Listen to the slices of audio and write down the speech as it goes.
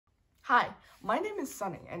Hi, my name is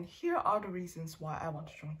Sunny, and here are the reasons why I want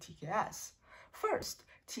to join TKS. First,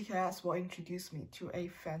 TKS will introduce me to a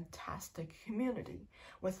fantastic community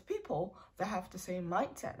with people that have the same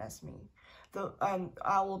mindset as me.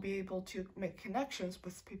 I will be able to make connections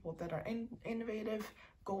with people that are innovative,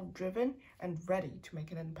 goal-driven, and ready to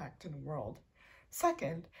make an impact in the world.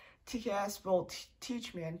 Second, TKS will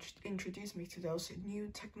teach me and introduce me to those new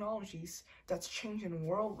technologies that's changing the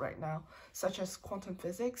world right now, such as quantum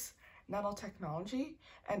physics, nanotechnology,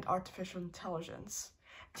 and artificial intelligence.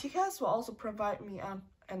 TKS will also provide me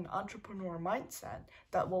an entrepreneur mindset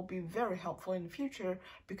that will be very helpful in the future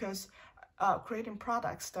because creating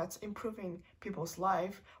products that's improving people's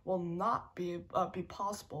life will not be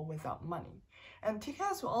possible without money. And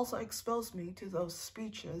TKS will also expose me to those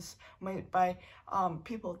speeches made by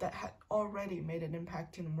people that had already made an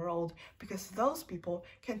impact in the world, because those people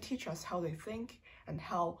can teach us how they think and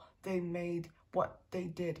how they made what they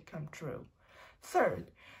did come true. Third,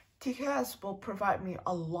 TKS will provide me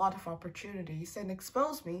a lot of opportunities and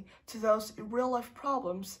expose me to those real-life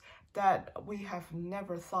problems that we have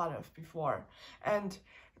never thought of before. And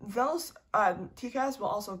those TKS will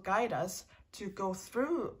also guide us to go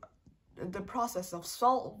through the process of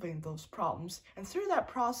solving those problems. And through that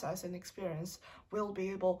process and experience, we'll be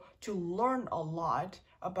able to learn a lot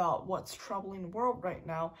about what's troubling the world right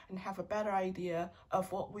now and have a better idea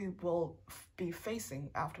of what we will be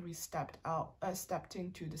facing after we stepped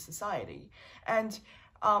into the society. And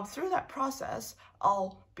through that process,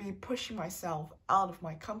 I'll be pushing myself out of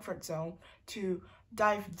my comfort zone to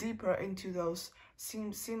dive deeper into those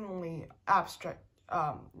seemingly abstract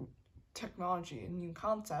technology and new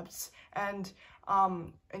concepts, and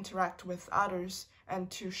interact with others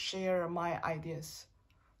and to share my ideas.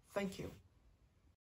 Thank you.